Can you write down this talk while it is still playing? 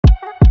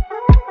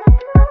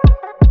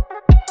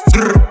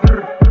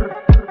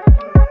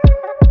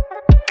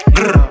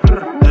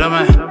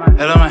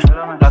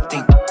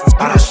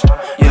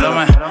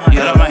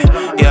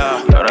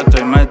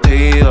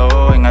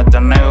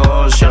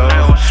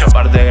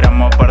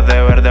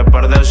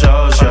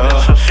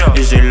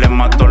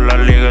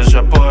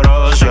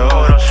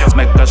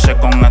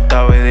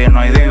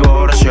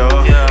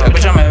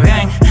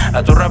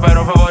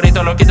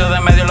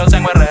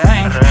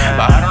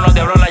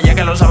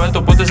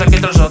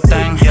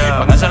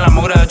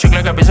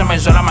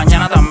inicio de la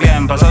mañana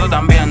también, pasado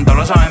también, todos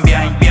lo saben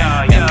bien.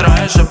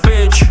 Mientras ese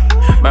bitch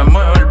me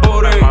mueve el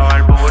booty,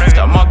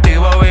 estamos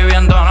activos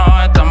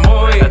viviéndonos esta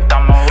movie.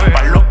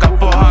 Pa' los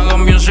capos hago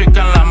music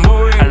en la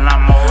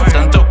movie.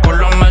 Tantos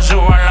culos me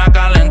suben la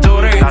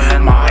calentura.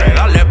 Madre,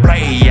 dale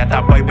play,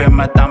 estas baby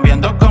me están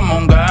viendo como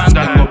un gang.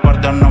 Tengo par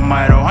de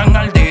números en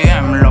el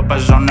DM, los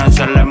pezones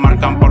se le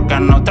marcan porque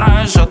no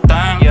trae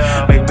sostén.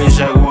 Baby,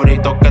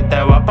 segurito que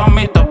te va pa'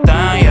 mi top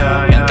 10,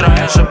 yeah.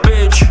 Mientras ese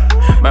bitch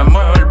me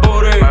mueve el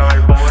booty,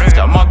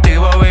 estamos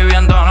activos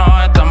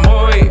viviéndonos esta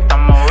movie.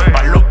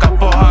 Pa' los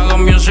capos hago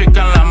music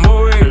en la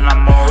movie.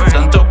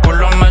 Tantos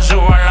culos me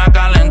suben la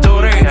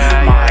calentura.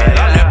 Madre,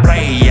 dale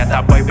play,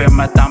 estas baby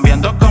me están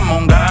viendo como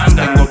un gang.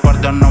 Tengo par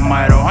de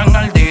números en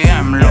el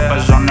DM, los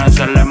pezones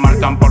se le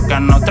marcan porque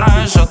no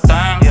trae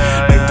sostén.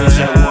 Baby,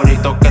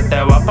 segurito que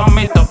te va pa'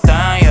 mi top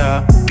 10,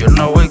 yeah. You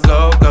know we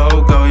go,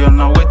 go, go, you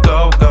know we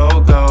go,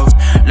 go, go.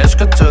 Let's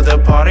get to the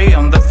party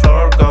on the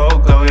floor, go,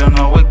 go. You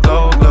know we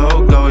go,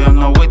 go, go, you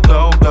know we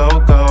go,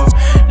 go, go.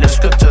 Let's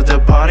get to the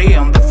party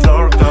on the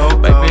floor, go, go.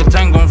 Baby,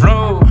 tengo un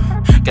flow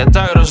que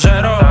está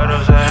grosero.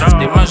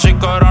 Dime si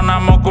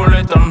coronamos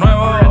culitos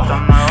nuevos.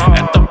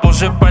 Estos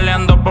pussy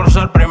peleando por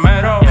ser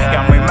primero. Y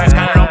a mí me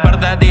caen los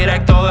verdes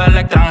directo del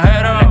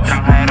extranjero.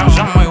 No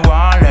somos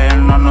iguales,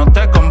 no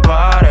te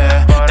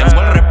compares.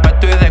 Tengo el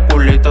respeto y de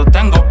culitos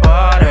tengo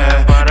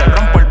pares. Le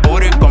rompo el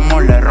booty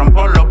como le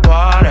rompo los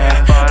pares.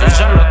 Y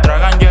se lo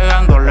tragan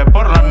llegándole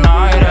por las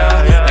naires.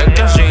 Es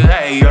que si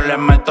hey, yo le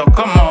meto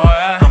como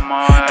es.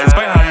 El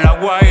pez al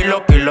agua y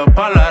los kilos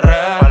pa' la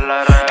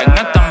red. En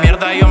esta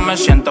mierda yo me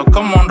siento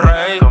como un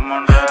rey.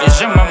 Y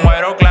si me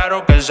muero,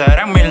 claro que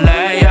será mi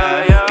ley.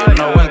 You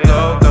know we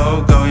go,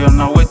 go, go, you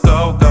know we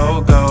go,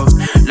 go, go.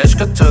 Let's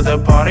get to the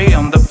party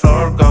on the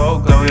floor, go,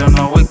 go. You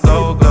know we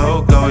go,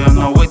 go, go, you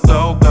know we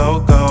go, go,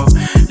 go.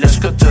 Let's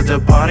get to the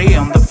party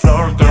on the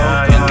floor, go.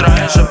 Mientras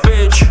ese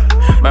bitch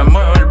me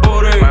mueve el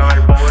booty,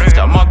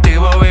 estamos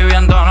activos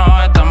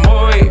viviéndonos esta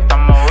movie.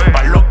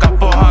 Pa' los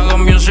capos hago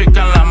music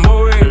en la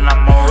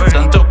movie.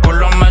 Tantos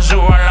culos me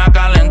suben la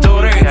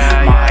calentura.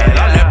 Madre,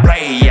 dale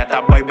play,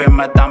 estas baby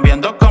me están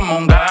viendo como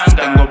un gang.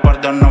 Tengo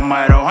par de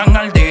números en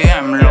el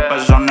DM, los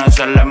pezones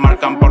se le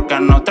marcan porque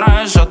no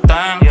trae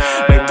sostén.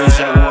 Baby,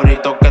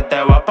 segurito que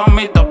te va pa'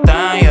 mi top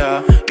 10,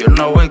 yeah. You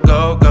know we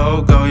go,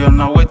 go, go, you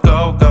know we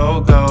go,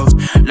 go, go.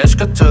 Let's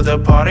get to the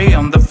party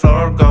on the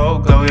floor, go,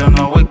 go, you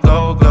know